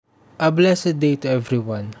A blessed day to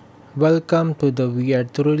everyone. Welcome to the We Are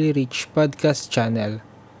Truly Rich podcast channel.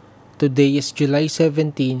 Today is July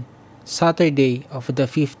 17, Saturday of the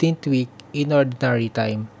 15th week in Ordinary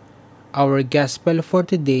Time. Our Gospel for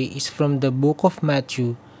today is from the book of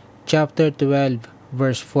Matthew, chapter 12,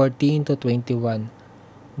 verse 14 to 21.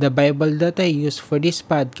 The Bible that I use for this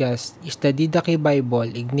podcast is the Didache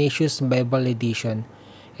Bible Ignatius Bible Edition,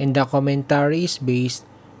 and the commentary is based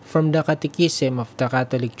from the Catechism of the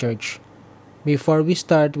Catholic Church. Before we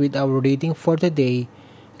start with our reading for today,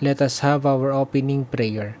 let us have our opening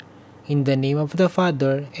prayer. In the name of the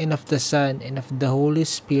Father, and of the Son, and of the Holy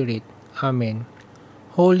Spirit. Amen.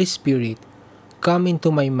 Holy Spirit, come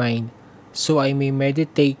into my mind, so I may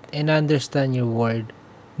meditate and understand your word.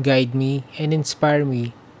 Guide me and inspire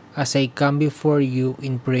me as I come before you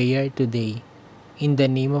in prayer today. In the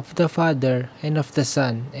name of the Father, and of the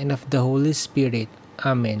Son, and of the Holy Spirit.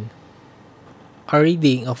 Amen. A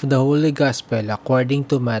reading of the Holy Gospel according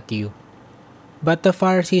to Matthew. But the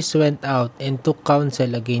Pharisees went out and took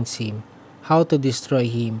counsel against him, how to destroy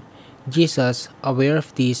him. Jesus, aware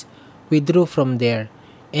of this, withdrew from there,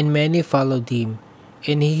 and many followed him,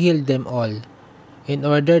 and he healed them all, and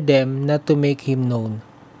ordered them not to make him known.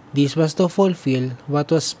 This was to fulfill what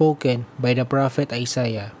was spoken by the prophet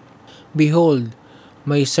Isaiah. Behold,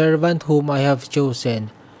 my servant whom I have chosen,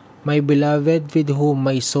 my beloved with whom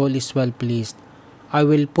my soul is well pleased. I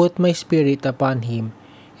will put my spirit upon him,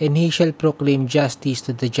 and he shall proclaim justice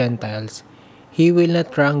to the Gentiles. He will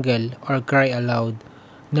not wrangle or cry aloud,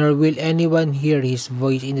 nor will anyone hear his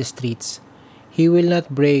voice in the streets. He will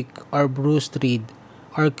not break or bruise reed,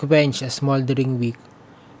 or quench a smoldering wick,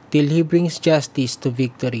 till he brings justice to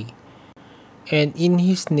victory. And in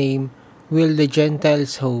his name will the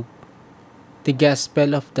Gentiles hope. The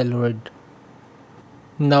Gospel of the Lord.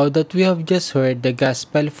 Now that we have just heard the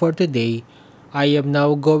Gospel for today, I am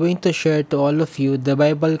now going to share to all of you the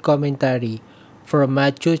Bible commentary from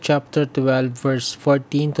Matthew chapter 12 verse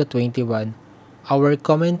 14 to 21. Our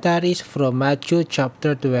commentary is from Matthew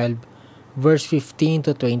chapter 12 verse 15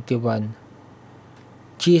 to 21.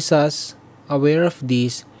 Jesus, aware of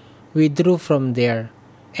this, withdrew from there,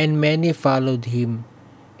 and many followed him,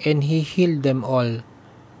 and he healed them all,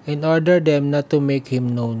 and ordered them not to make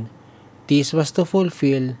him known. This was to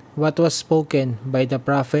fulfill what was spoken by the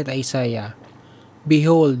prophet Isaiah.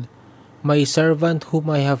 Behold, my servant whom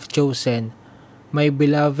I have chosen, my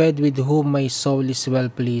beloved with whom my soul is well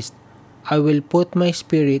pleased. I will put my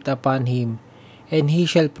spirit upon him, and he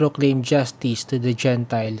shall proclaim justice to the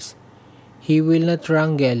Gentiles. He will not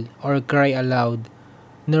wrangle or cry aloud,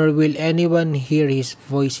 nor will anyone hear his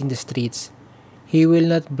voice in the streets. He will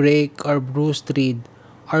not break or bruise reed,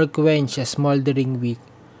 or quench a smoldering wick,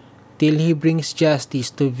 till he brings justice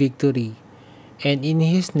to victory, and in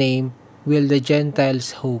his name will the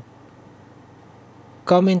Gentiles hope.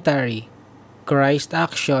 Commentary. Christ's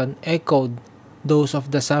action echoed those of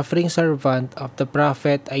the suffering servant of the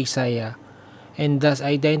prophet Isaiah, and thus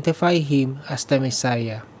identify him as the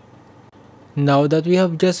Messiah. Now that we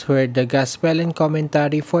have just heard the Gospel and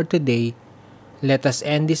commentary for today, let us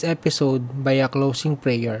end this episode by a closing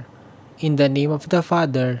prayer. In the name of the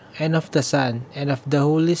Father, and of the Son, and of the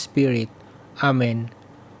Holy Spirit. Amen.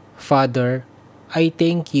 Father, I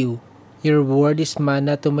thank you. Your word is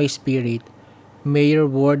manna to my spirit. May your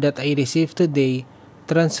word that I receive today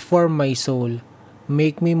transform my soul.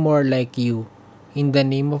 Make me more like you. In the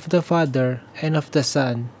name of the Father, and of the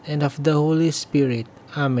Son, and of the Holy Spirit.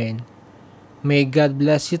 Amen. May God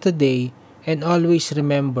bless you today, and always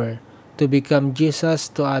remember to become Jesus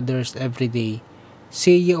to others every day.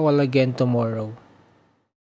 See you all again tomorrow.